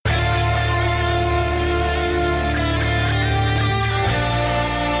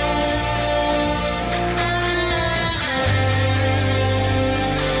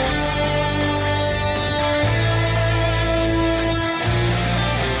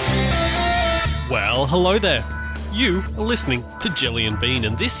Well, hello there. You are listening to Jelly and Bean,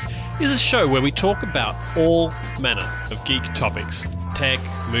 and this is a show where we talk about all manner of geek topics. Tech,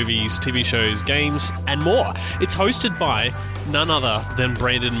 movies, TV shows, games, and more. It's hosted by none other than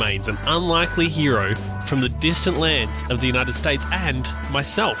Brandon Maines, an unlikely hero from the distant lands of the United States, and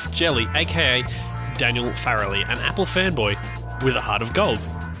myself, Jelly, aka Daniel Farrelly, an Apple fanboy with a heart of gold.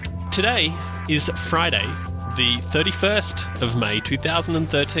 Today is Friday, the 31st of May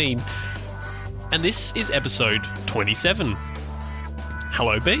 2013, and this is episode 27.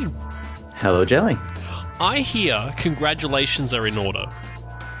 Hello, Bean. Hello, Jelly. I hear congratulations are in order.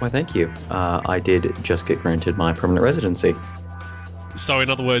 Why, thank you. I did just get granted my permanent residency. So, in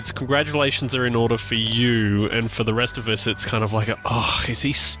other words, congratulations are in order for you, and for the rest of us, it's kind of like, is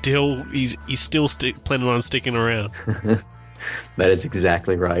he still, he's still planning on sticking around? That is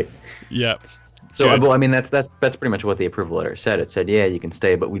exactly right. Yep. So, Good. well, I mean, that's pretty much what the approval letter said. It said, yeah, you can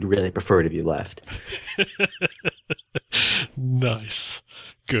stay, but we'd really prefer it if you left. Nice.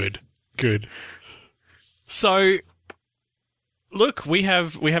 Good. So, look, we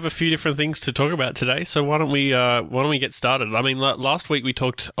have a few different things to talk about today. So why don't we get started? I mean, last week we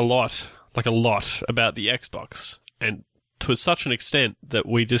talked a lot about the Xbox, and to such an extent that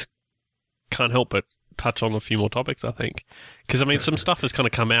we just can't help but touch on a few more topics. I think because I mean some stuff has kind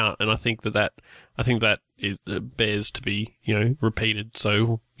of come out, and I think that is, bears to be repeated.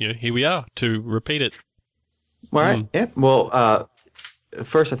 So here we are to repeat it. All right. Yeah. Well,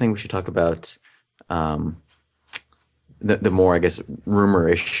 first I think we should talk about the more, I guess,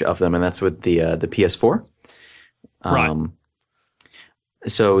 rumor-ish of them, and that's with the PS4. Right.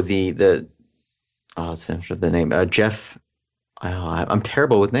 So let's answer the name. Jeff. I'm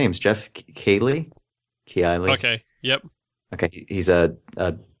terrible with names. Jeff Keighley. Okay. Yep. Okay. He's an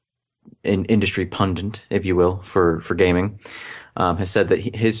industry pundit, if you will, for gaming. Has said that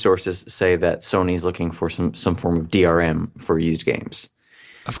his sources say that Sony's looking for some form of DRM for used games.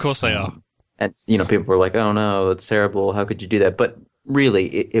 Of course they are. And people were like, "Oh no, that's terrible. How could you do that?" But really,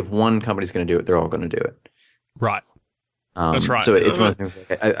 if one company's going to do it, they're all going to do it. Right. That's right. So it's one of the things.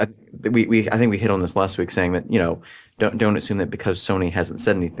 Like, I think we hit on this last week, saying that don't assume that because Sony hasn't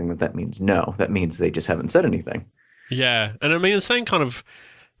said anything that means no. That means they just haven't said anything. Yeah, and I mean the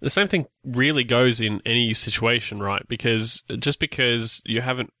same thing really goes in any situation, right? Because just because you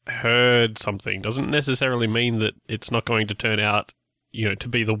haven't heard something doesn't necessarily mean that it's not going to turn out to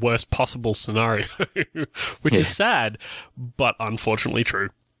be the worst possible scenario, which is sad, but unfortunately true.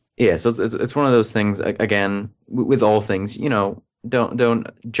 Yeah, so it's one of those things. Again, with all things, don't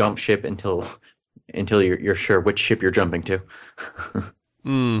jump ship until you're sure which ship you're jumping to.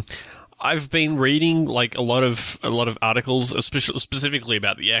 I've been reading like a lot of articles, especially specifically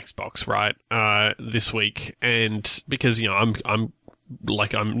about the Xbox, right? This week, and because I'm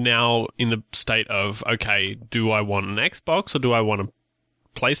now in the state of, okay, do I want an Xbox or do I want a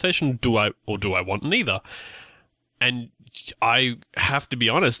PlayStation? Do I want neither? And I have to be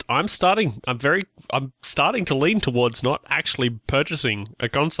honest, I'm starting to lean towards not actually purchasing a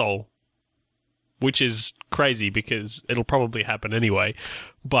console, which is crazy because it'll probably happen anyway.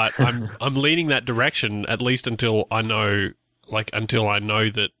 But I'm leaning that direction, at least until I know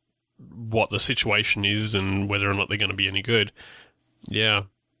that what the situation is and whether or not they're going to be any good. Yeah.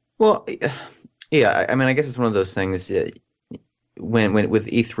 Well, yeah. I mean, I guess it's one of those things. When with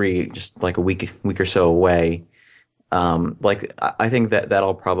E3 just like a week or so away, I think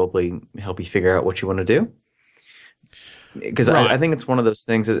that'll probably help you figure out what you want to do. Because right. I think it's one of those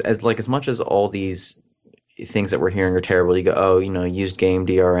things as much as all these things that we're hearing are terrible. You go, used game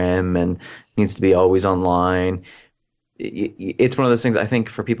DRM and needs to be always online. It's one of those things. I think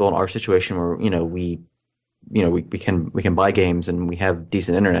for people in our situation where we can buy games and we have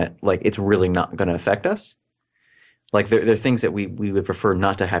decent internet, like it's really not going to affect us. Like there are things that we would prefer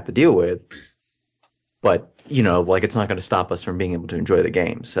not to have to deal with, but like it's not going to stop us from being able to enjoy the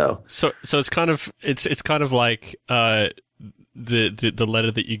game. So it's kind of like the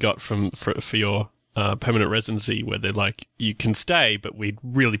letter that you got for your permanent residency, where they're like, you can stay, but we'd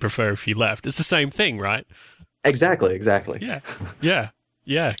really prefer if you left. It's the same thing, right? Exactly. Yeah.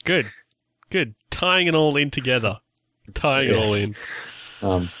 Good. Tying it all in together. It all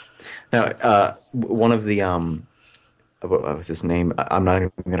in. Now, one of the what was his name? I'm not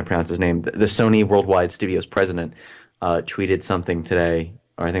even going to pronounce his name. The Sony Worldwide Studios president tweeted something today,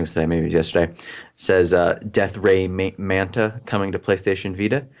 or I think it was today, maybe it was yesterday. Says Death Ray Manta coming to PlayStation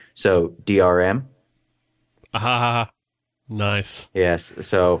Vita. So DRM. Nice. Yes.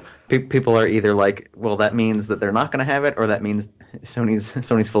 So people are either like, well, that means that they're not going to have it, or that means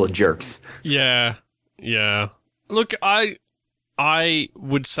Sony's full of jerks. Yeah. Look, I I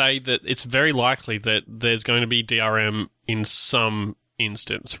would say that it's very likely that there's going to be DRM in some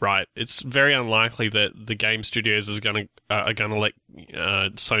instance, right? It's very unlikely that the game studios are going to let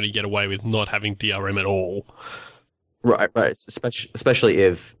Sony get away with not having DRM at all. Right. Especially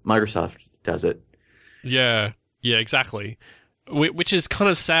if Microsoft does it. Yeah, exactly. Which is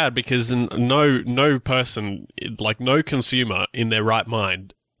kind of sad because no person, like no consumer in their right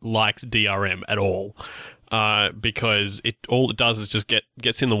mind likes DRM at all. Because all it does is just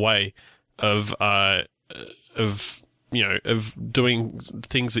gets in the way of doing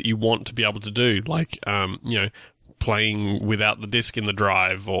things that you want to be able to do, like playing without the disc in the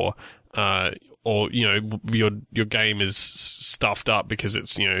drive, or your game is stuffed up because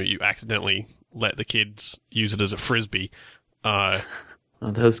it's you accidentally let the kids use it as a frisbee.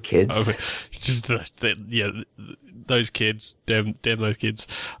 Those kids. Just those kids. Damn those kids.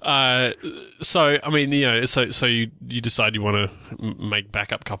 So I mean, so you decide you want to make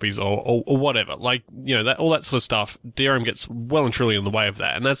backup copies or whatever. Like, that all that sort of stuff. DRM gets well and truly in the way of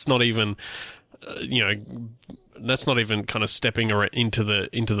that, and that's not even, that's not even kind of stepping into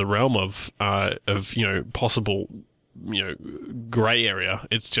the realm of possible grey area.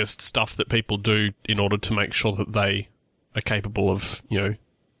 It's just stuff that people do in order to make sure that they are capable of,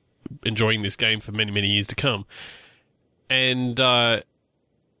 enjoying this game for many, many years to come. And so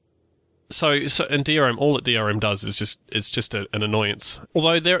and DRM, all that DRM does is just an annoyance.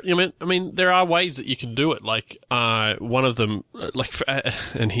 Although there are ways that you can do it. Like one of them,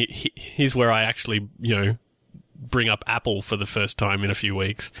 and here's where I actually bring up Apple for the first time in a few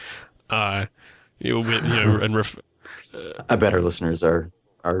weeks. I bet our listeners are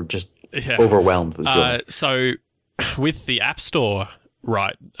just overwhelmed with joy. So with the App Store,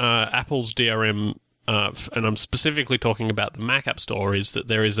 right, Apple's DRM, and I'm specifically talking about the Mac App Store, is that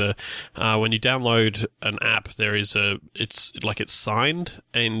there is when you download an app, it's signed,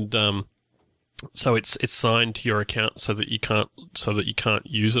 and so it's signed to your account so that you can't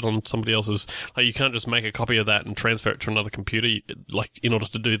use it on somebody else's. Like, you can't just make a copy of that and transfer it to another computer. Like, in order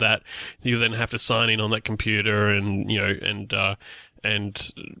to do that, you then have to sign in on that computer and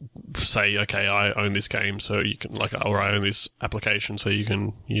say, okay, I own this game, so you can, or I own this application, so you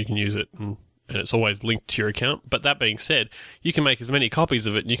can use it, and it's always linked to your account. But that being said, you can make as many copies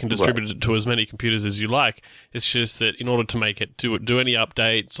of it, and you can distribute it to as many computers as you like. It's just that in order to make it do any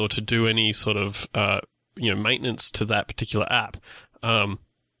updates or to do any sort of maintenance to that particular app,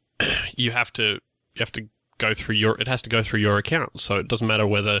 you have to go through it has to go through your account. So it doesn't matter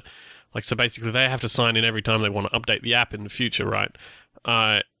whether. So basically, they have to sign in every time they want to update the app in the future, right?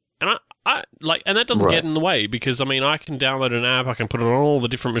 And that doesn't get in the way, because I can download an app, I can put it on all the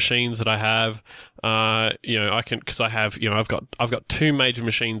different machines that I have. Because I have, I've got two major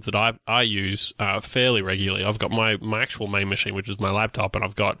machines that I use fairly regularly. I've got my actual main machine, which is my laptop, and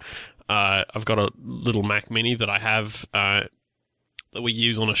I've got a little Mac Mini that I have. That we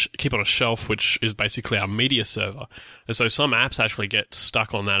use keep on a shelf, which is basically our media server. And so some apps actually get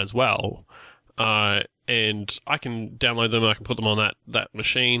stuck on that as well. And I can download them, I can put them on that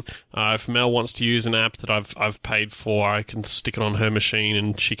machine. If Mel wants to use an app that I've paid for, I can stick it on her machine,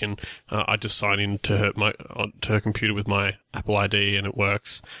 and she can, I just sign in to her computer with my Apple ID, and it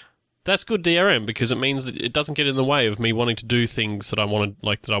works. That's good DRM, because it means that it doesn't get in the way of me wanting to do things that I want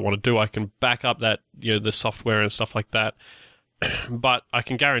to do. I can back up that, the software and stuff like that. But I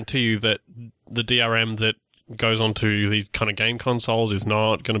can guarantee you that the DRM that goes onto these kind of game consoles is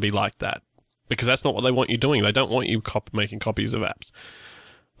not going to be like that, because that's not what they want you doing. They don't want you making copies of apps.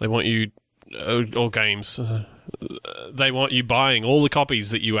 They want you, or games. They want you buying all the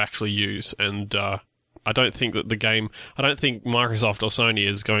copies that you actually use. And I don't think Microsoft or Sony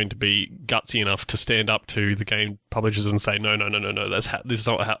is going to be gutsy enough to stand up to the game publishers and say, no.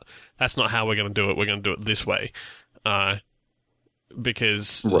 That's not how we're going to do it. We're going to do it this way.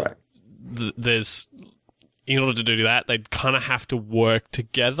 Because in order to do that, they'd kind of have to work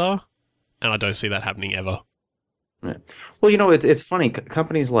together, and I don't see that happening ever. Yeah. Well, it's funny.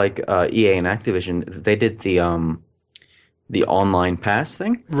 Companies like EA and Activision, they did the online pass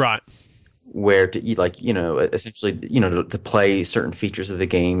thing, right? Where essentially, to play certain features of the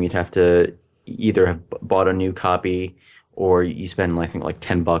game, you'd have to either have bought a new copy, or you spend I think like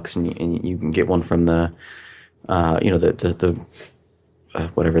 $10, and you can get one from the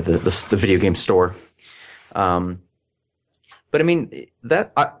the video game store. But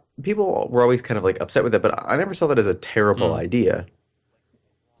people were always kind of upset with it, but I never saw that as a terrible idea.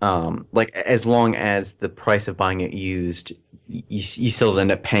 As long as the price of buying it used, you still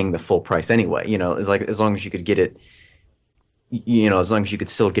end up paying the full price anyway. As long as you could get it as long as you could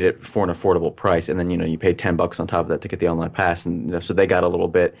still get it for an affordable price, and then you paid $10 on top of that to get the online pass, and so they got a little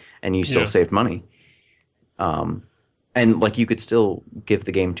bit, and you still Yeah. saved money. And like you could still give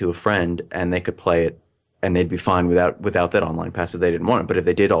the game to a friend, and they could play it, and they'd be fine without that online pass if they didn't want it. But if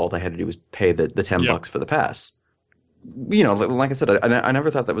they did, all they had to do was pay the $10 Yep. for the pass. Like I said, I never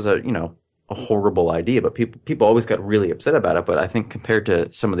thought that was a horrible idea, but people always got really upset about it. But I think compared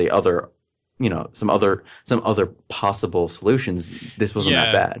to some of the other, some other possible solutions, this wasn't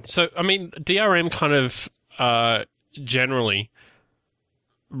that bad. So, I mean, DRM kind of generally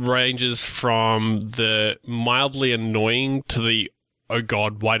ranges from the mildly annoying to the, oh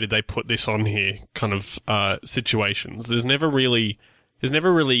God, why did they put this on here kind of situations. There's never really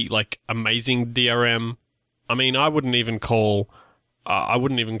like amazing DRM. I mean, I wouldn't even call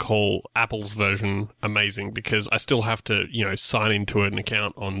Apple's version amazing because I still have to, sign into an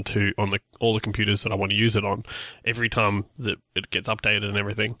account on all the computers that I want to use it on every time that it gets updated and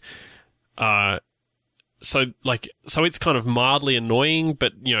everything. So it's kind of mildly annoying,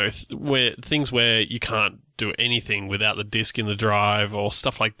 but where you can't do anything without the disk in the drive or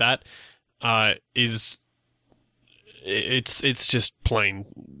stuff like that, it's just plain.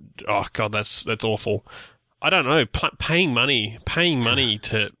 Oh God, that's awful. I don't know. Paying money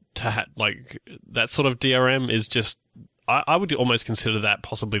to like that sort of DRM is just. I would almost consider that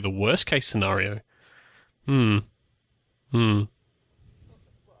possibly the worst case scenario. Well,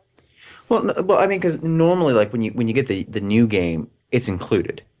 I mean, because normally, like when you get the new game, it's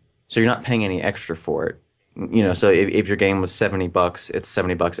included, so you're not paying any extra for it. So if your game was $70, it's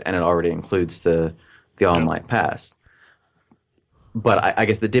 $70, and it already includes the online pass. But I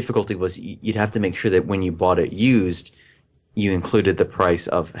guess the difficulty was you'd have to make sure that when you bought it used, you included the price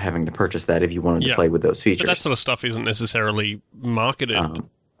of having to purchase that if you wanted to play with those features. But that sort of stuff isn't necessarily marketed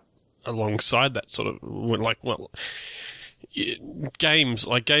alongside that sort of games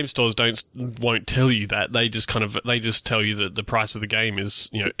like game stores won't tell you that. They just tell you that the price of the game is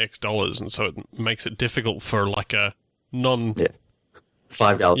X dollars, and so it makes it difficult for like a non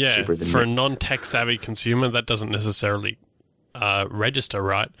 $5 cheaper than for a non tech savvy consumer. That doesn't necessarily register,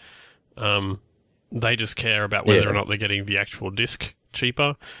 right? They just care about whether or not they're getting the actual disc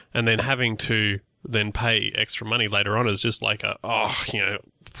cheaper, and then having to then pay extra money later on is just like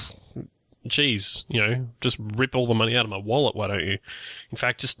geez, just rip all the money out of my wallet, why don't you? In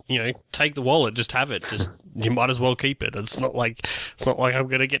fact, just, take the wallet, just have it. Just, you might as well keep it. It's not like I'm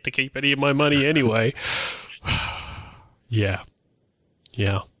going to get to keep any of my money anyway. Yeah.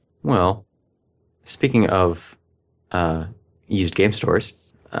 Well, speaking of used game stores,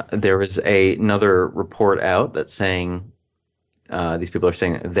 there was another report out that's saying these people are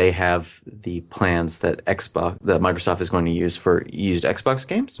saying they have the plans that Microsoft is going to use for used Xbox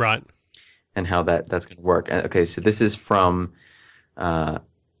games, Right. and how that's going to work. Okay, so this is from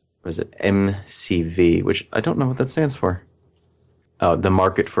was it MCV, which I don't know what that stands for. Oh, the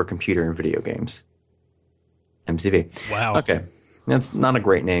Market for Computer and Video Games. MCV. Wow. Okay, that's not a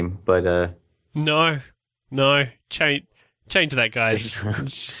great name, but No. Change that, guys.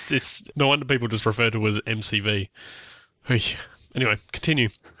 it's no wonder people just refer to it as MCV. Anyway, continue.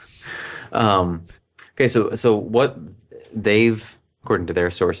 Okay, so what they've, according to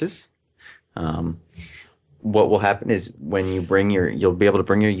their sources, what will happen is when you'll be able to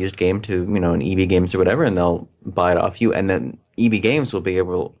bring your used game to an EB Games or whatever, and they'll buy it off you, and then EB Games will be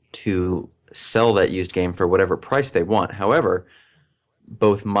able to sell that used game for whatever price they want. However,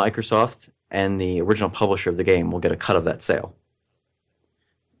 both Microsoft and the original publisher of the game will get a cut of that sale.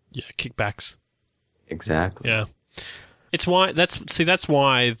 Yeah, kickbacks. Exactly. Yeah. That's why this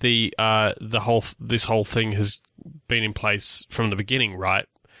whole thing has been in place from the beginning, right?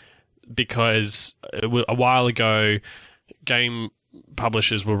 Because a while ago, game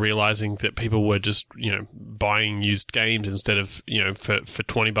publishers were realizing that people were just buying used games instead of for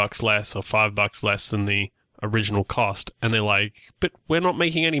 $20 less or $5 less than the original cost, and they're like, but we're not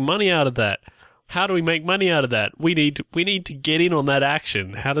making any money out of that. How do we make money out of that? We need to get in on that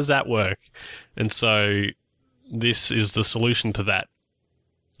action. How does that work? And so this is the solution to that.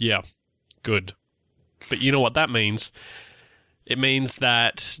 Yeah, good. But you know what that means? It means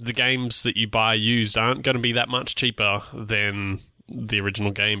that the games that you buy used aren't going to be that much cheaper than the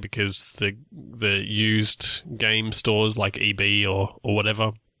original game, because the used game stores like EB or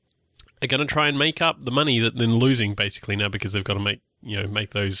whatever are going to try and make up the money that they're losing basically now, because they've got to make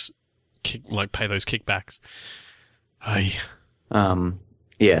those pay those kickbacks. Hey.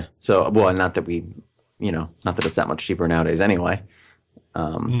 Yeah. So, well, not that it's that much cheaper nowadays anyway.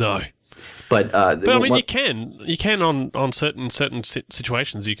 No. But But I mean, you can on certain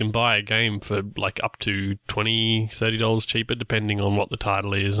situations, you can buy a game for like up to $20-$30 cheaper, depending on what the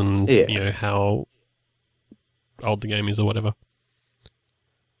title is and how old the game is or whatever.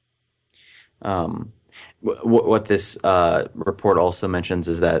 What this report also mentions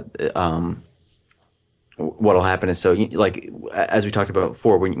is that what'll happen is, so like as we talked about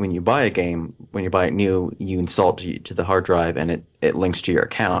before, when you buy a game, when you buy it new, you install it to the hard drive and it links to your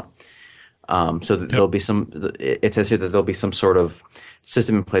account. So that there'll be it says here that there'll be some sort of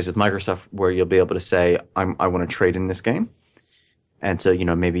system in place with Microsoft where you'll be able to say, I want to trade in this game. And so,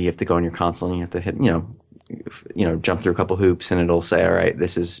 maybe you have to go on your console and you have to hit, jump through a couple hoops, and it'll say, all right,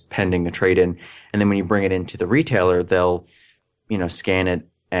 this is pending a trade-in. And then when you bring it into the retailer, they'll, scan it,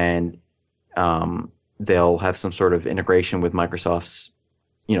 and they'll have some sort of integration with Microsoft's,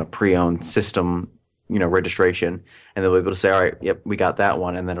 pre-owned system, registration, and they'll be able to say, all right, yep, we got that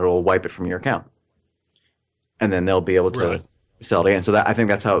one, and then it'll wipe it from your account. And then they'll be able to sell it again. So I think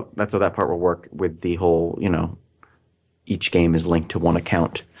that's how that part will work with the whole, each game is linked to one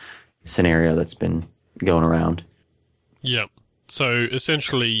account scenario that's been going around. Yeah. So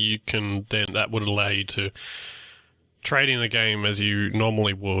essentially that would allow you to trade in a game as you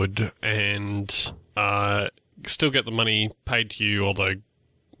normally would and still get the money paid to you, although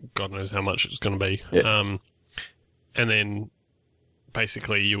God knows how much it's going to be. Yeah. And then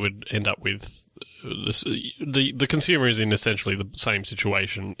basically you would end up with this, the consumer is in essentially the same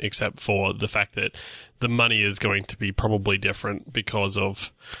situation, except for the fact that the money is going to be probably different because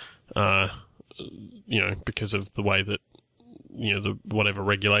of because of the way that the whatever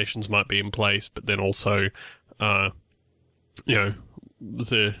regulations might be in place, but then also the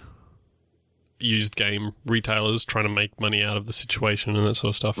used game retailers trying to make money out of the situation and that sort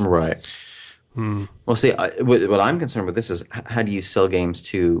of stuff. Right. Well, see, what I'm concerned with this is how do you sell games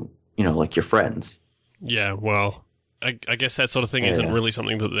to, like your friends? Yeah, well, I guess that sort of thing isn't really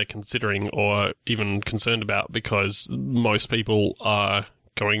something that they're considering or even concerned about, because most people are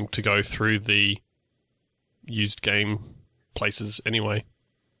going to go through the used game places anyway.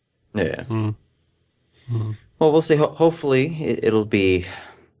 Yeah. Well, we'll see. Hopefully it'll be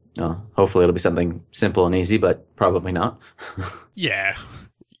something simple and easy, but probably not. Yeah.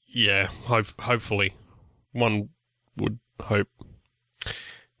 Hopefully, one would hope.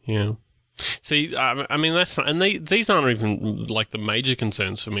 Yeah. See, I mean, that's not, and these aren't even like the major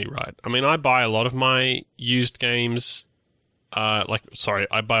concerns for me, right? I mean, I buy a lot of my used games. I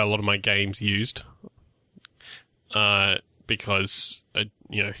buy a lot of my games used. Because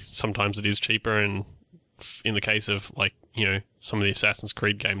sometimes it is cheaper, and in the case of some of the Assassin's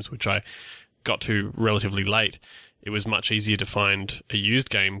Creed games, which I got to relatively late, it was much easier to find a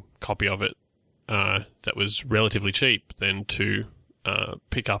used game copy of it that was relatively cheap than to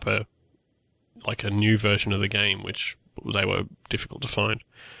pick up a new version of the game, which they were difficult to find.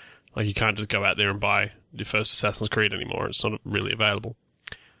 Like, you can't just go out there and buy the first Assassin's Creed anymore. It's not really available.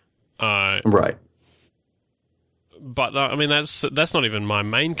 Right. But I mean, that's not even my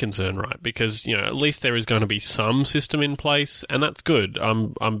main concern, right? Because at least there is going to be some system in place, and that's good.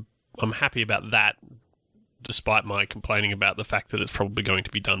 I'm happy about that, despite my complaining about the fact that it's probably going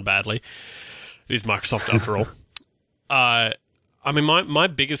to be done badly. It is Microsoft after all. I mean, my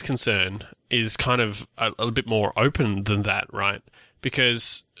biggest concern is kind of a little bit more open than that, right?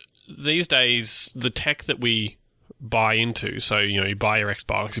 Because these days, the tech that we buy into, so you buy your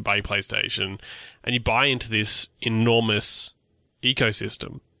Xbox, you buy your PlayStation, and you buy into this enormous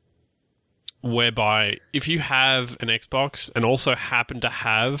ecosystem whereby if you have an Xbox and also happen to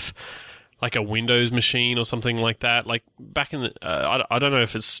have like a Windows machine or something like that, like back in the I don't know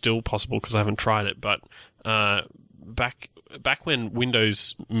if it's still possible because I haven't tried it, but back when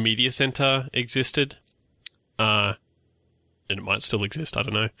Windows Media Center existed, and it might still exist, I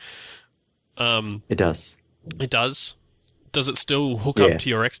don't know. It does. It does. Does it still hook up to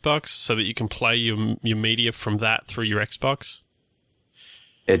your Xbox so that you can play your media from that through your Xbox?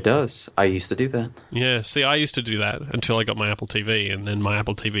 It does. I used to do that. Yeah, see, I used to do that until I got my Apple TV, and then my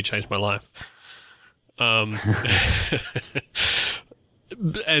Apple TV changed my life. And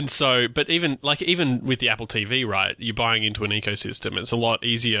so, but even with the Apple TV, right, you're buying into an ecosystem. It's a lot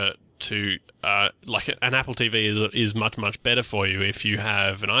easier to, an Apple TV is much, much better for you if you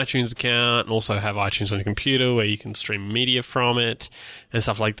have an iTunes account and also have iTunes on your computer where you can stream media from it and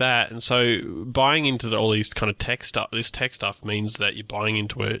stuff like that. And so buying into all these kind of tech stuff means that you're buying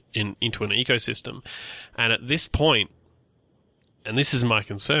into an ecosystem. And at this point, and this is my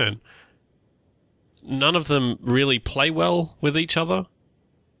concern, none of them really play well with each other.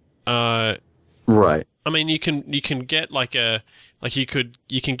 Right. I mean, you can get you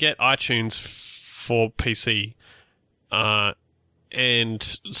can get iTunes for PC, and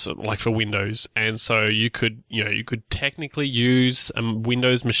so, like for Windows, and so you could technically use a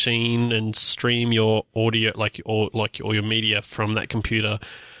Windows machine and stream your audio or your media from that computer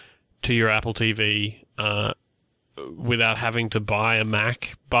to your Apple TV without having to buy a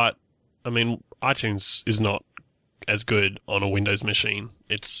Mac. But I mean, iTunes is not as good on a Windows machine.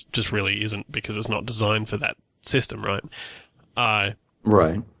 It's just really isn't, because it's not designed for that system, right?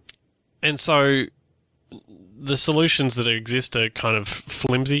 Right. And so the solutions that exist are kind of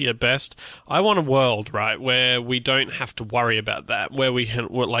flimsy at best. I want a world, right, where we don't have to worry about that, where we can,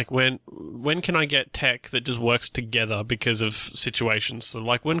 like, when can I get tech that just works together because of situations? So,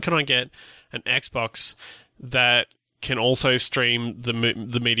 like, when can I get an Xbox that can also stream the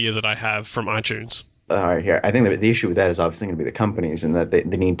media that I have from iTunes? All right, here. I think that the issue with that is obviously going to be the companies, and that they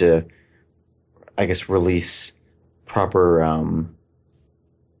need to, I guess, release proper, I'm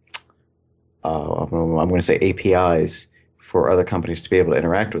going to say APIs for other companies to be able to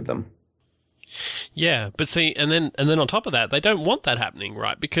interact with them. Yeah, but see, and then on top of that, they don't want that happening,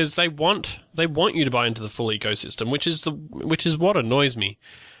 right? Because they want you to buy into the full ecosystem, which is what annoys me.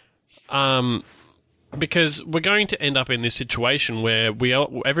 Because we're going to end up in this situation where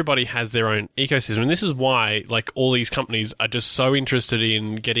everybody has their own ecosystem, and this is why, like, all these companies are just so interested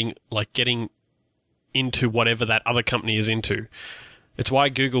in getting into whatever that other company is into. It's why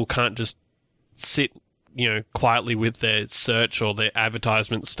Google can't just sit, quietly with their search or their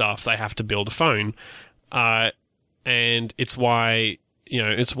advertisement stuff. They have to build a phone, and it's why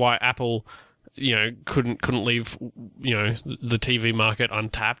Apple, couldn't leave, the TV market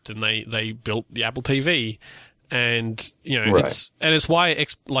untapped, and they built the Apple TV, and Right. it's why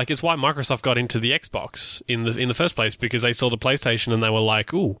it's why Microsoft got into the Xbox in the first place, because they saw the PlayStation and they were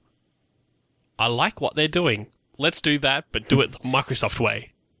like, ooh, I like what they're doing. Let's do that, but do it the Microsoft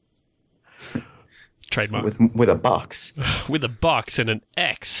way. Trademark. With a box. With a box and an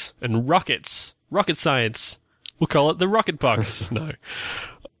X and rockets. Rocket science. We'll call it the rocket box. No.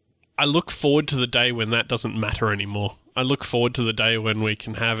 I look forward to the day when that doesn't matter anymore. I look forward to the day when we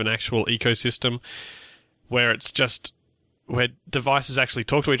can have an actual ecosystem where it's just, where devices actually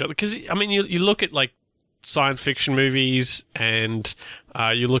talk to each other. Because, I mean, you look at, like, science fiction movies, and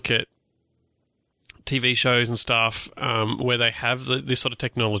you look at TV shows and stuff, where they have this sort of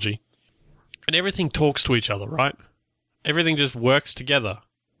technology, and everything talks to each other, right? Everything just works together.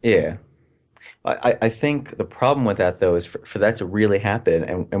 Yeah. I think the problem with that, though, is for that to really happen,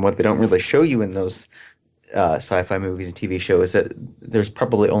 and what they don't really show you in those sci-fi movies and TV shows, is that there's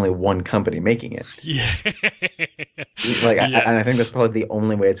probably only one company making it. Yeah. And I think that's probably the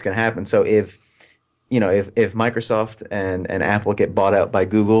only way it's going to happen. So if Microsoft and Apple get bought out by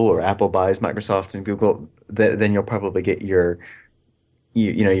Google, or Apple buys Microsoft and Google, then you'll probably get your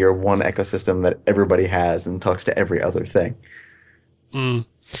one ecosystem that everybody has and talks to every other thing. Mm.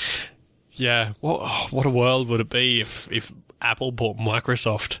 Yeah. What a world would it be if Apple bought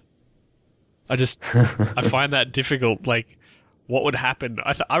Microsoft? I find that difficult. Like, what would happen?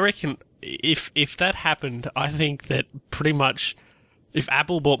 I reckon if that happened, I think that pretty much, if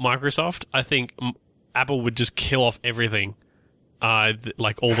Apple bought Microsoft, I think Apple would just kill off everything,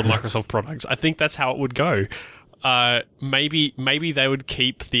 like all the Microsoft products. I think that's how it would go. Maybe they would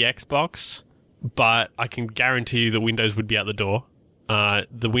keep the Xbox, but I can guarantee you that Windows would be out the door.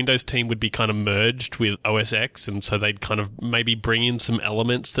 The Windows team would be kind of merged with OS X, and so they'd kind of maybe bring in some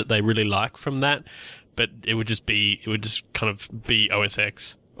elements that they really like from that, but it would just kind of be OS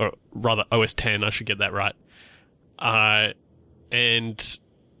X, or rather OS 10, I should get that right. And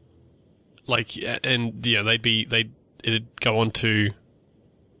it'd go on to,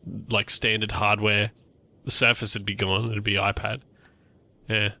 like, standard hardware. The Surface would be gone. It'd be iPad.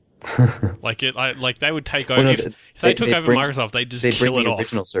 Yeah. They would take over. If they took over Microsoft, they'd just kill it off. They'd bring the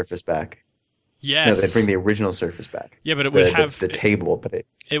original Surface back. Yes. No, they'd bring the original Surface back. Yeah, but it would have the table, but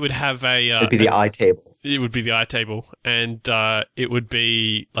it would have a. It'd be the iTable. It would be the iTable, and it would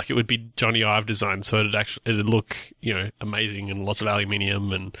be Johnny Ive design, so it'd look amazing, and lots of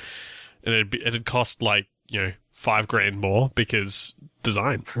aluminium, and it'd cost like $5,000 more because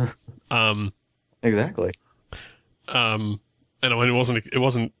design. Exactly. And I mean, it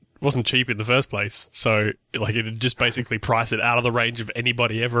wasn't cheap in the first place, so like it'd just basically price it out of the range of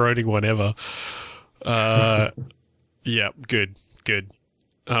anybody ever owning one ever. Yeah, good.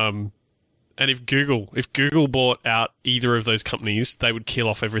 And if Google bought out either of those companies, they would kill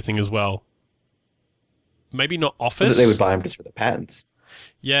off everything as well. Maybe not Office. They would buy them just for the patents.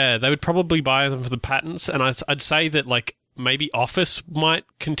 Yeah, they would probably buy them for the patents, and I'd say that, like, maybe Office might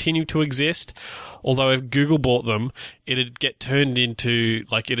continue to exist, although if Google bought them, it'd get turned into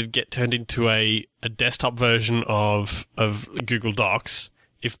a desktop version of Google Docs.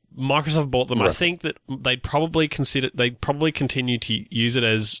 If Microsoft bought them, right. I think that they'd probably continue to use it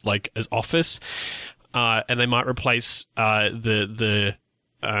as Office, and they might replace the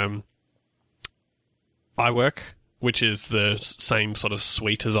iWork, which is the same sort of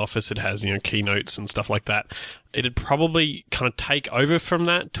suite as Office. It has, keynotes and stuff like that. It'd probably kind of take over from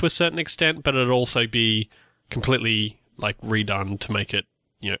that to a certain extent, but it'd also be completely redone to make it,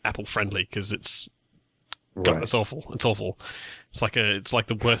 Apple friendly, because it's God, it's awful. It's awful. It's like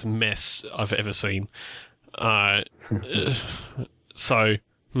the worst mess I've ever seen. But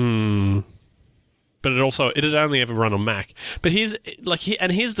it'd only ever run on Mac. But here's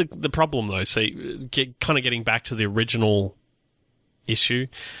the problem though. So kind of getting back to the original issue.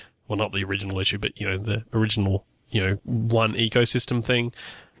 Well, not the original issue, but the original one ecosystem thing.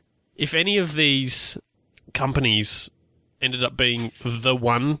 If any of these companies ended up being the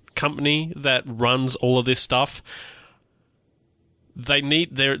one company that runs all of this stuff,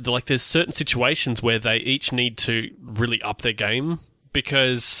 there's certain situations where they each need to really up their game,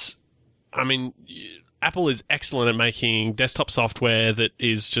 because Apple is excellent at making desktop software that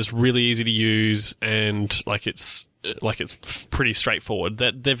is just really easy to use, and it's pretty straightforward.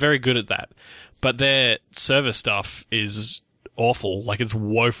 They're very good at that, but their server stuff is awful. It's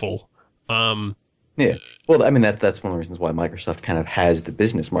woeful. Yeah. Well, that's one of the reasons why Microsoft kind of has the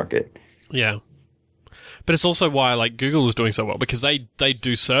business market. Yeah. But it's also why Google is doing so well, because they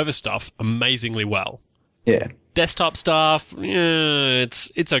do server stuff amazingly well. Yeah. Desktop stuff,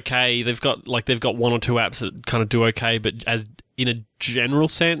 it's okay. They've got one or two apps that kind of do okay, but as in a general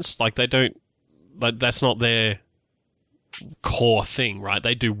sense, they don't, that's not their core thing, right?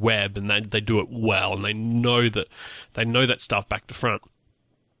 They do web, and they do it well, and they know that stuff back to front.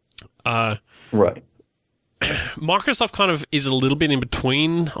 Right. Microsoft kind of is a little bit in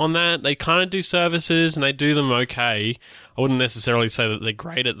between on that. They kind of do services, and they do them okay. I wouldn't necessarily say that they're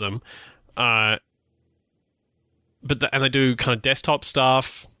great at them. But they do kind of desktop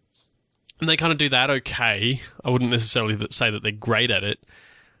stuff, and they kind of do that okay. I wouldn't necessarily say that they're great at it.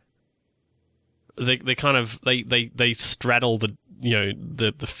 They kind of they straddle the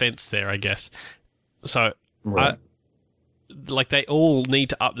fence there, I guess. So, right. They all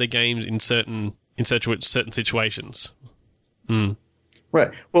need to up their games in certain situations. Mm. Right.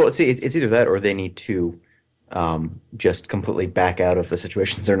 Well, see, it's either that, or they need to just completely back out of the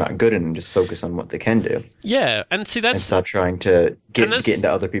situations they're not good in and just focus on what they can do. Yeah, and see, that's... And stop trying to get into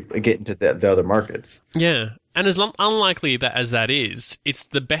other people, get into the other markets. Yeah, and as unlikely as that is, it's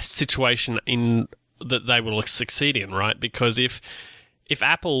the best situation that they will succeed in, right? Because if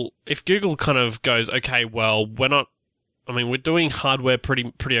Google kind of goes, okay, well, we're doing hardware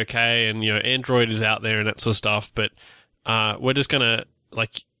pretty okay, and Android is out there and that sort of stuff, but we're just gonna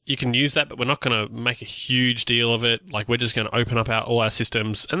you can use that, but we're not going to make a huge deal of it. We're just going to open up all our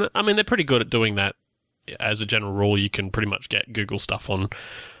systems. And they're pretty good at doing that. As a general rule, you can pretty much get Google stuff on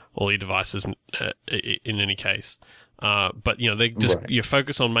all your devices in any case. But, they just, right. You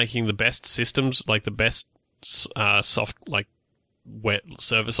focus on making the best systems, the best server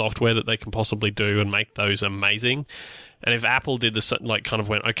software that they can possibly do, and make those amazing. And if Apple did this, kind of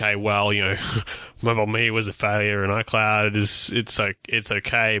went, okay, well, Mobile Me was a failure, and iCloud it's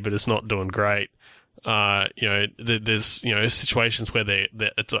okay, but it's not doing great. There's situations where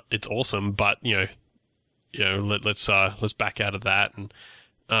it's awesome, but let's back out of that, and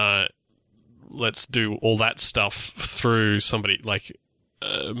let's do all that stuff through somebody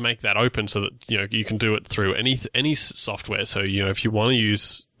make that open so that you can do it through any software. So if you want to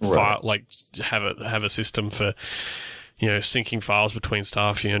use right. have a system for syncing files between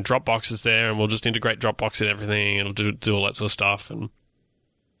stuff, Dropbox is there, and we'll just integrate Dropbox in everything, and it'll do all that sort of stuff. And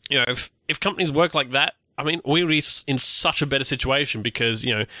if companies work like that, we'll be in such a better situation, because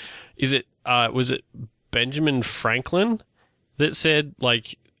was it Benjamin Franklin that said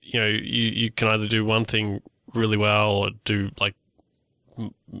you can either do one thing really well or do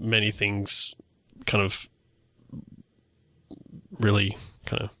many things kind of really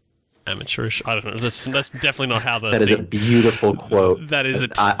kind of amateurish. I don't know. That's definitely not how that is a beautiful quote. That is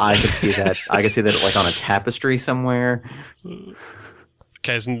it. I could see that. I could see that on a tapestry somewhere.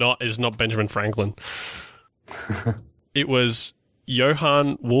 Okay, it's not Benjamin Franklin. It was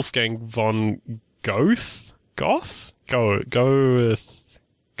Johann Wolfgang von Goethe.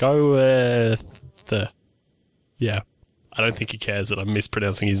 Yeah. I don't think he cares that I'm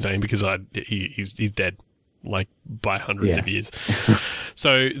mispronouncing his name, because he's dead. like by hundreds Yeah. of years.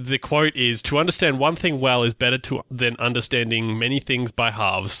 So the quote is, "To understand one thing well is better than understanding many things by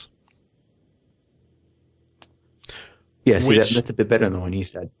halves." Yeah, see, Which- that's a bit better than the one you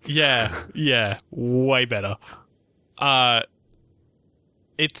said. Yeah, way better.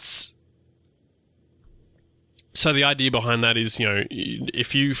 It's so the idea behind that is,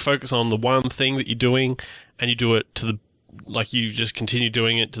 if you focus on the one thing that you're doing and you do it you just continue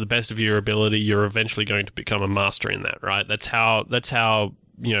doing it to the best of your ability, you're eventually going to become a master in that, right? That's how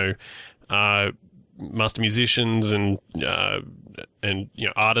master musicians and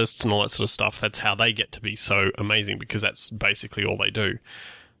artists and all that sort of stuff, that's how they get to be so amazing, because that's basically all they do.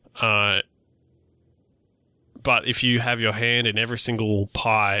 But if you have your hand in every single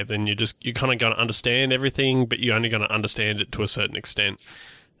pie, then you're kind of going to understand everything, but you're only going to understand it to a certain extent.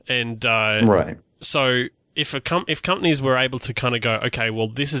 And Right. so if companies were able to kind of go, okay, well,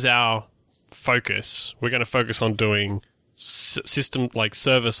 this is our focus. We're going to focus on doing system like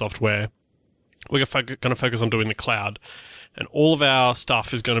server software. We're going to focus on doing the cloud, and all of our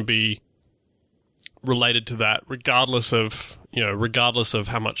stuff is going to be related to that, regardless of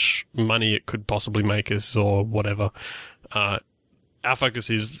how much money it could possibly make us or whatever. Our focus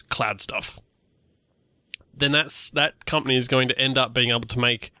is cloud stuff. Then that company is going to end up being able to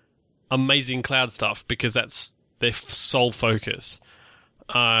make amazing cloud stuff, because that's their sole focus.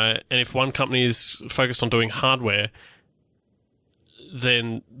 And if one company is focused on doing hardware,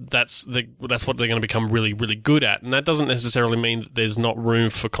 then that's what they're going to become really, really good at. And that doesn't necessarily mean that there's not room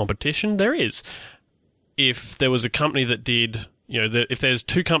for competition. There is. If there was a company that did, if there's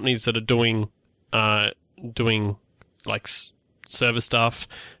two companies that are doing like server stuff,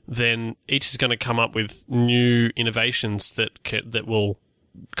 then each is going to come up with new innovations that will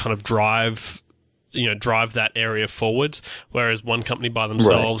kind of drive that area forwards, whereas one company by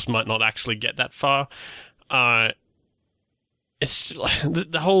themselves might not actually get that far. It's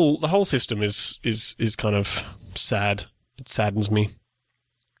the whole system is kind of sad. It saddens me.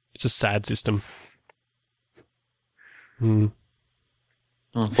 It's a sad system.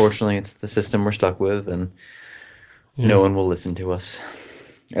 Unfortunately, it's the system we're stuck with, and no one will listen to us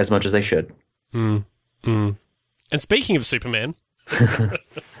as much as they should. And speaking of Superman, What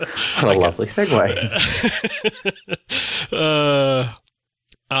a lovely segue.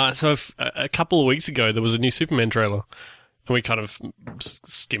 So a couple of weeks ago, there was a new Superman trailer, and we kind of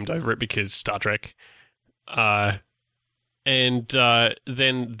skimmed over it because Star Trek. And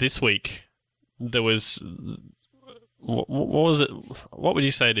then this week, there was... What was it? What would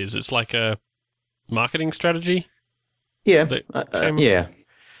you say it is? It's like a marketing strategy? Yeah. Yeah.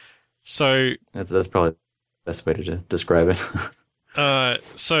 So... That's probably the best way to describe it.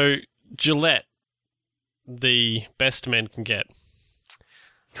 So Gillette, the best men can get.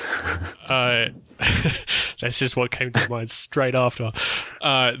 That's just what came to mind straight after.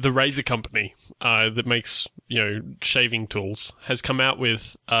 The razor company that makes shaving tools has come out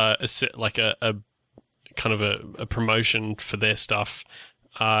with a kind of a promotion for their stuff,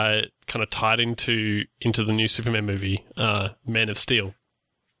 kind of tied into the new Superman movie, Man of Steel.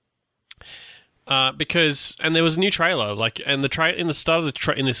 Because there was a new trailer, in the start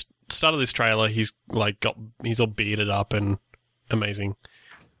of this trailer, he's all bearded up and amazing.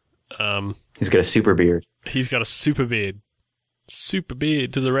 He's got a super beard. He's got a super beard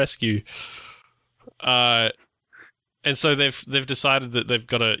to the rescue. And so they've decided that they've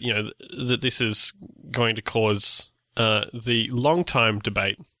got to, that this is going to cause the long-time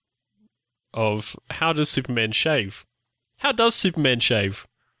debate of how does Superman shave? How does Superman shave?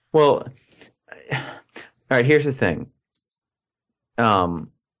 Well, all right, here's the thing. The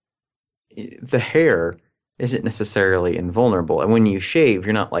hair isn't necessarily invulnerable. And when you shave,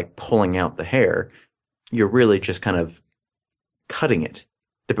 you're not like pulling out the hair. You're really just kind of cutting it.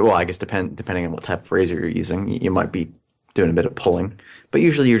 Well, I guess depending on what type of razor you're using, you might be doing a bit of pulling. But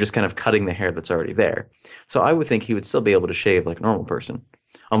usually you're just kind of cutting the hair that's already there. So I would think he would still be able to shave like a normal person,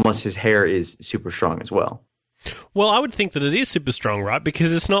 unless his hair is super strong as well. Well, I would think that it is super strong, right?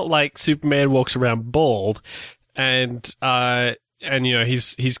 Because it's not like Superman walks around bald and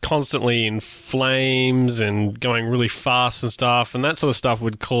he's constantly in flames and going really fast and stuff, and that sort of stuff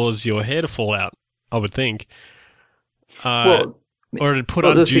would cause your hair to fall out, I would think. Or it'd put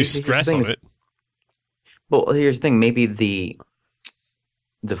undue stress on it. Well, here's the thing. Maybe the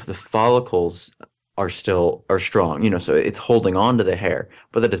follicles are strong, so it's holding on to the hair,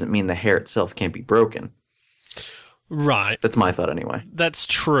 but that doesn't mean the hair itself can't be broken. Right. That's my thought anyway. That's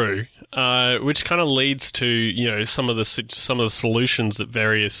true. Which kind of leads to, some of the solutions that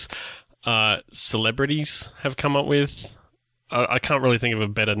various celebrities have come up with. I can't really think of a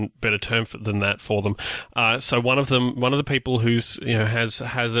better term than that for them. So one of the people who's has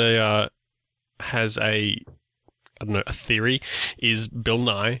a I don't know, a theory is Bill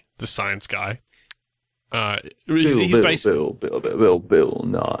Nye, the science guy. Bill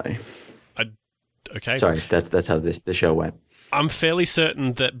Nye. Okay. Sorry, that's how the show went. I'm fairly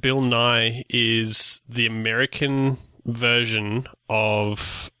certain that Bill Nye is the American version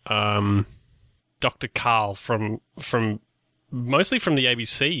of Dr. Carl from mostly from the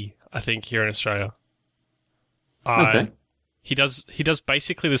ABC, I think, here in Australia. Okay. He does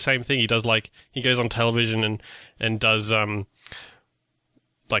basically the same thing. He does he goes on television and does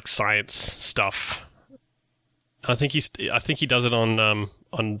like science stuff. I think he does it on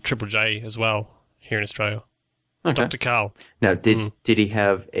Triple J as well here in Australia. Okay. Dr. Carl. Now, did he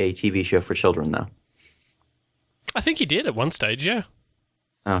have a TV show for children though? I think he did at one stage, yeah.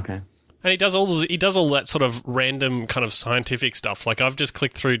 Okay. And he does all that sort of random kind of scientific stuff. Like I've just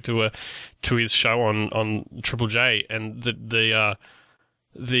clicked through to his show on Triple J, and the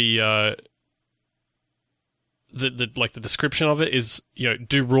description of it is,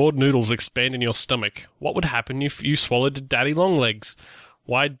 do raw noodles expand in your stomach? What would happen if you swallowed daddy long legs?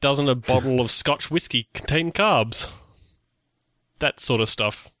 Why doesn't a bottle of Scotch whiskey contain carbs? That sort of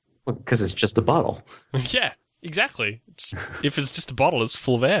stuff. Well, because it's just a bottle. Yeah, exactly. If it's just a bottle, it's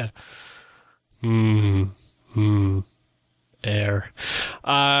full of air. Air.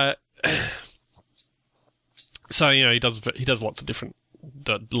 So he does lots of different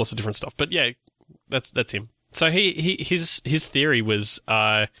stuff. But yeah, that's him. So his theory was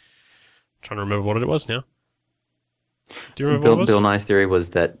trying to remember what it was now. Do you remember what it was? Bill Nye's theory was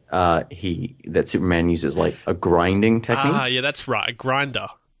that that Superman uses like a grinding technique. Yeah, that's right, a grinder.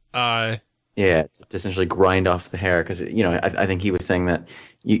 Yeah, to essentially grind off the hair because I think he was saying that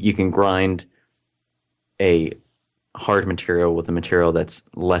you can grind a hard material with a material that's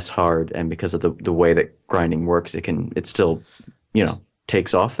less hard, and because of the way that grinding works, it still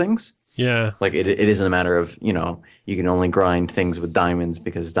takes off things. Yeah, like it isn't a matter of you can only grind things with diamonds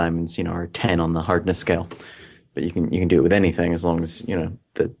because diamonds are 10 on the hardness scale, but you can do it with anything as long as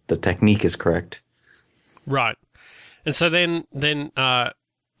the technique is correct. Right, and so then now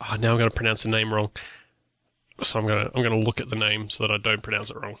I'm going to pronounce the name wrong. So I'm gonna look at the name so that I don't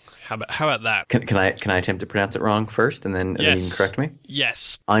pronounce it wrong. How about that? Can I attempt to pronounce it wrong first, and then you can correct me?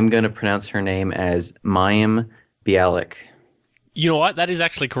 Yes. I'm gonna pronounce her name as Mayim Bialik. You know what? That is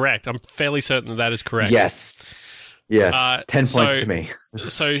actually correct. I'm fairly certain that is correct. Yes. 10 points to me.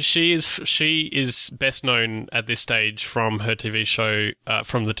 So she is best known at this stage from her TV show,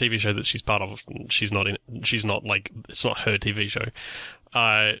 from the TV show that she's part of. She's not in. She's not it's not her TV show.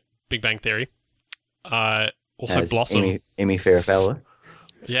 Big Bang Theory. Also as Blossom. Amy Farrah Fowler.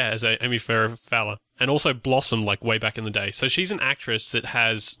 Yeah, as Amy Farrah Fowler. And also Blossom, way back in the day. So she's an actress that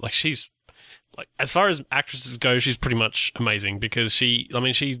has, she's, as far as actresses go, she's pretty much amazing because she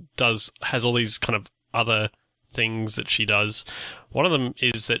has all these kind of other things that she does. One of them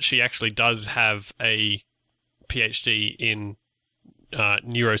is that she actually does have a PhD in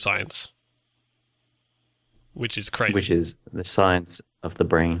neuroscience, which is crazy. Which is the science of the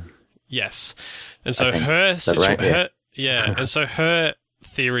brain. Yes. And so and so her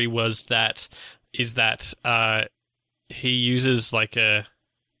theory was that he uses a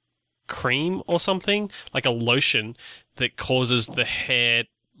cream or something, like a lotion that causes the hair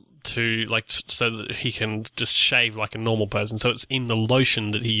to so that he can just shave like a normal person. So it's in the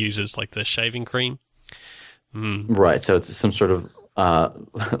lotion that he uses, like the shaving cream. Right. So it's some sort of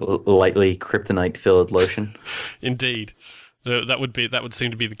lightly kryptonite filled lotion. Indeed. That would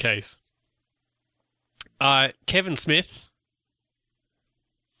seem to be the case. Kevin Smith,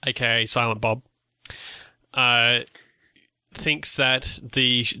 aka Silent Bob, thinks that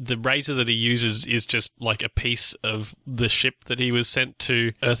the razor that he uses is just like a piece of the ship that he was sent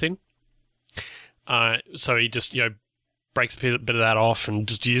to Earth in. So he just breaks a bit of that off and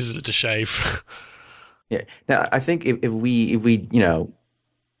just uses it to shave. Yeah. Now I think if we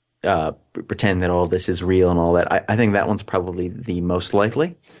pretend that all this is real and all that, I think that one's probably the most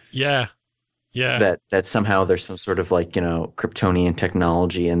likely. Yeah. Yeah. That somehow there's some sort of Kryptonian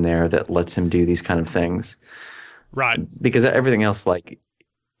technology in there that lets him do these kind of things. Right. Because everything else, let's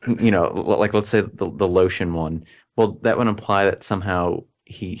say the lotion one, well, that would imply that somehow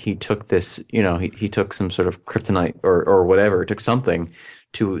he took this, he took some sort of kryptonite or whatever, took something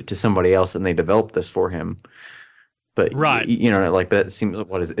to somebody else and they developed this for him. But right, but that seems.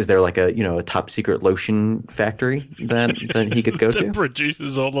 What is there a top secret lotion factory that he could go that to?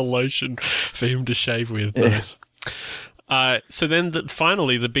 Produces all the lotion for him to shave with. Nice. So then,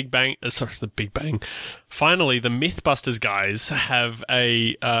 finally, the Big Bang. Finally, the MythBusters guys have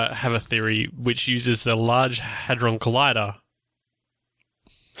a theory which uses the Large Hadron Collider.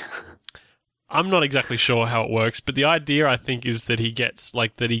 I'm not exactly sure how it works, but the idea I think is that he gets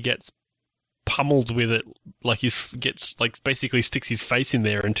pummeled with it, like basically sticks his face in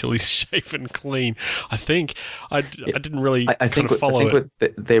there until he's shaven clean. I think I didn't really follow it. What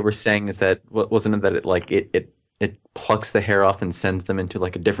they were saying is that wasn't it that it plucks the hair off and sends them into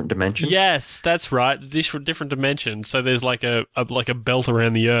like a different dimension? Yes, that's right. Different dimension. So there's like a belt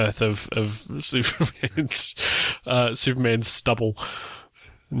around the earth of Superman's stubble,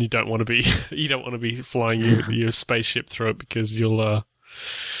 and you don't want to be flying your spaceship through it because you'll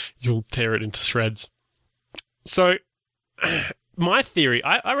tear it into shreds. So my theory,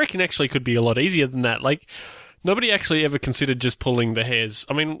 I reckon actually could be a lot easier than that. Like, nobody actually ever considered just pulling the hairs.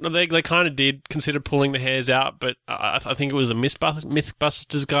 I mean, they kind of did consider pulling the hairs out, but I think it was the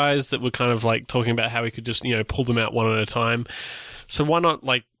Mythbusters guys that were kind of like talking about how he could just, pull them out one at a time. So why not,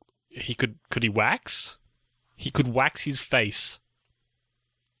 like, could he wax? He could wax his face.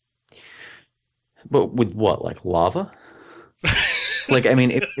 But with what, like lava? Like, I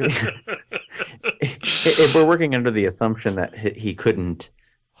mean, if we're working under the assumption that he couldn't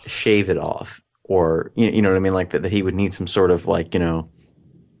shave it off, or you know what I mean, like that he would need some sort of like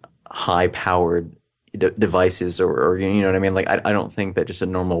high-powered devices, or you know what I mean. Like, I don't think that just a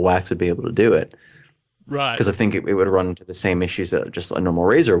normal wax would be able to do it, right? Because I think it would run into the same issues that just a normal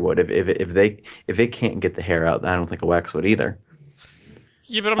razor would. If they can't get the hair out, I don't think a wax would either.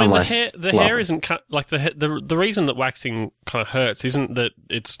 Yeah, but I mean, the hair isn't like the reason that waxing kind of hurts isn't that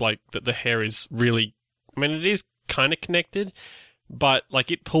it's like that the hair is really. I mean, it is kind of connected, but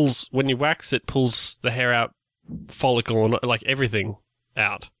like it pulls when you wax, it pulls the hair out, follicle and like everything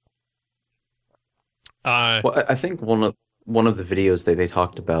out. Well, I think one of the videos they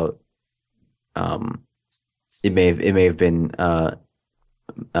talked about, it may have been I'm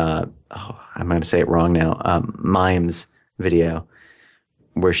going to say it wrong now. Mime's video,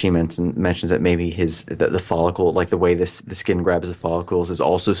 where she mentions that maybe the follicle, like the way the skin grabs the follicles, is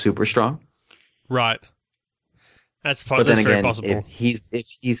also super strong. Right. That's but then very again, possible. if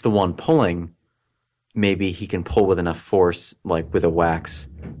he's the one pulling, maybe he can pull with enough force, like with a wax,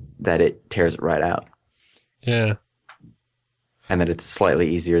 that it tears it right out. Yeah. And that it's slightly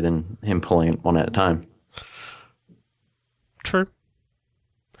easier than him pulling it one at a time. True.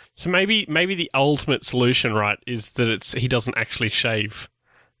 So maybe the ultimate solution, right, is that he doesn't actually shave.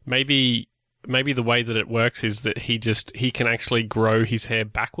 Maybe the way that it works is that he can actually grow his hair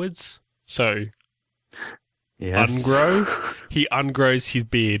backwards. So yes. He ungrows his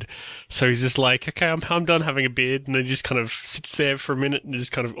beard. So he's just like, okay, I'm done having a beard, and then he just kind of sits there for a minute and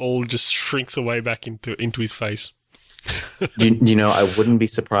just kind of all just shrinks away back into his face. you know, I wouldn't be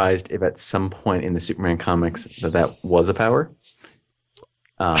surprised if at some point in the Superman comics that was a power.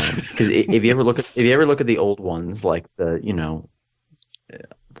 Because if you ever look at the old ones, like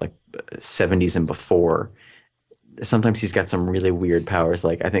like 70s and before, sometimes he's got some really weird powers.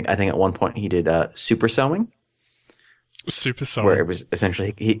 Like I think at one point he did super sewing. Super sewing, where it was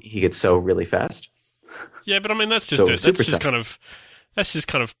essentially he could sew really fast. Yeah, but I mean that's just kind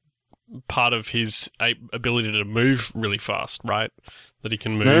of part of his ability to move really fast, right? That he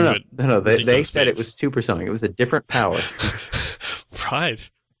can move. No. They said it was super sewing. It was a different power.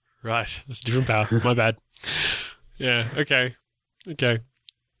 Right. It's a different power. My bad. Yeah. Okay.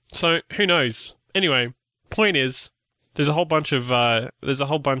 So who knows? Anyway, point is, there's a whole bunch of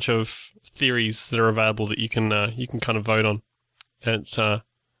theories that are available that you can kind of vote on, and it's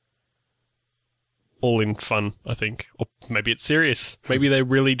all in fun, I think. Or maybe it's serious. Maybe they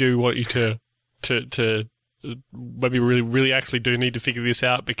really do want you to maybe really actually do need to figure this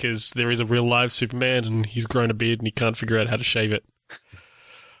out because there is a real live Superman and he's grown a beard and he can't figure out how to shave it.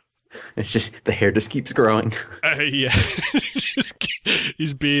 It's just the hair just keeps growing. Yeah,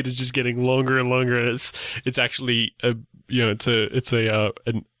 his beard is just getting longer and longer, and it's actually a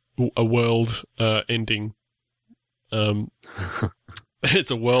world ending.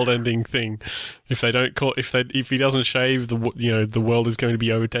 It's a world ending thing. If he doesn't shave, the world is going to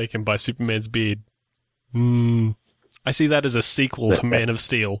be overtaken by Superman's beard. I see that as a sequel to Man of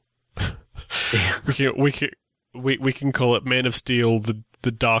Steel. Yeah. We can call it Man of Steel. The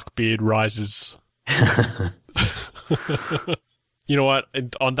Dark Beard Rises. You know what?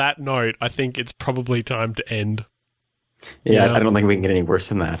 And on that note, I think it's probably time to end. Yeah, I don't think we can get any worse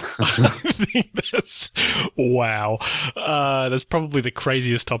than that. I think wow. That's probably the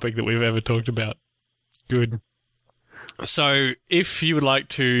craziest topic that we've ever talked about. Good. So, if you would like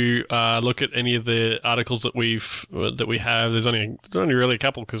to look at any of the articles that we have, there's only really a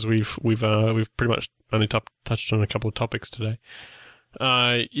couple because we've pretty much only touched on a couple of topics today.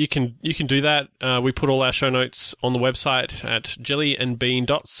 You can do that. We put all our show notes on the website at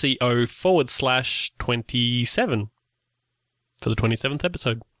jellyandbean.co/27 for the 27th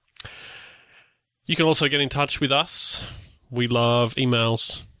episode. You can also get in touch with us. We love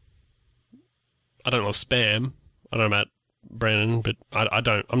emails. I don't love spam. I don't know about Brandon, but I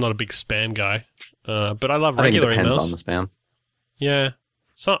don't. I'm not a big spam guy. But I love regular emails. I think it depends on the spam. Yeah.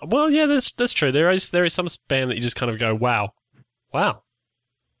 So, well, yeah, that's true. There is some spam that you just kind of go, wow.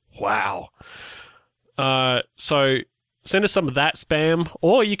 So send us some of that spam,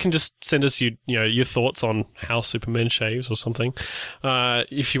 or you can just send us your thoughts on how Superman shaves or something.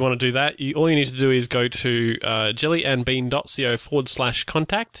 If you want to do that, all you need to do is go to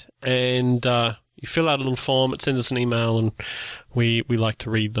jellyandbean.co/contact, and you fill out a little form. It sends us an email, and we like to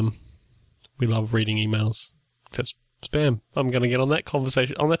read them. We love reading emails. Except spam. I'm going to get on that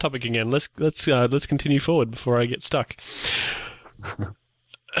conversation, on that topic again. Let's continue forward before I get stuck.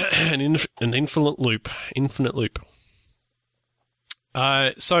 An infinite loop.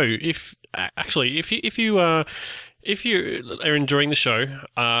 So if you are enjoying the show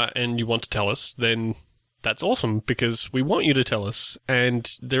and you want to tell us, then that's awesome, because we want you to tell us,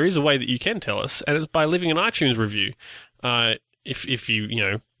 and there is a way that you can tell us, and it's by leaving an iTunes review. If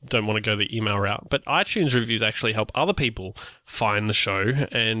you don't want to go the email route, but iTunes reviews actually help other people find the show,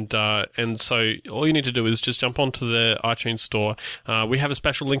 and so all you need to do is just jump onto the iTunes store. We have a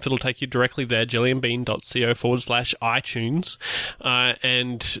special link that'll take you directly there, jellyandbean.co/iTunes,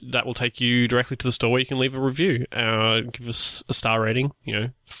 and that will take you directly to the store where you can leave a review. Give us a star rating,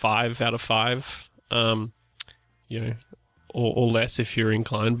 5 out of 5, or less if you're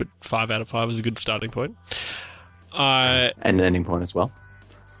inclined, but 5 out of 5 is a good starting point. And an ending point as well.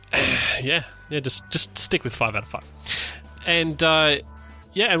 Yeah, just stick with 5 out of 5, and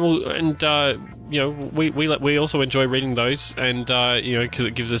we also enjoy reading those, and because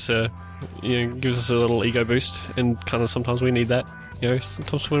it gives us a little ego boost, and kind of sometimes we need that.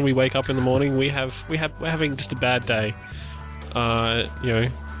 Sometimes when we wake up in the morning, we're having just a bad day.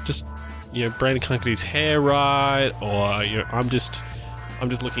 Brandon can't get his hair right, or I'm just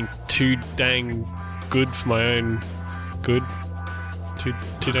looking too dang good for my own good. Too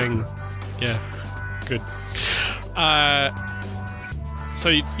dang, yeah, good. So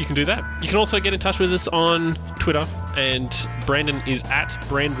you can do that. You can also get in touch with us on Twitter, and Brandon is at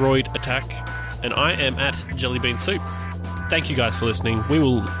BrandroidAttack, and I am at JellybeanSoup. Thank you guys for listening. We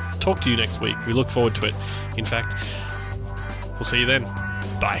will talk to you next week. We look forward to it. In fact, we'll see you then.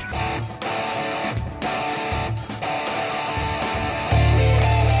 Bye.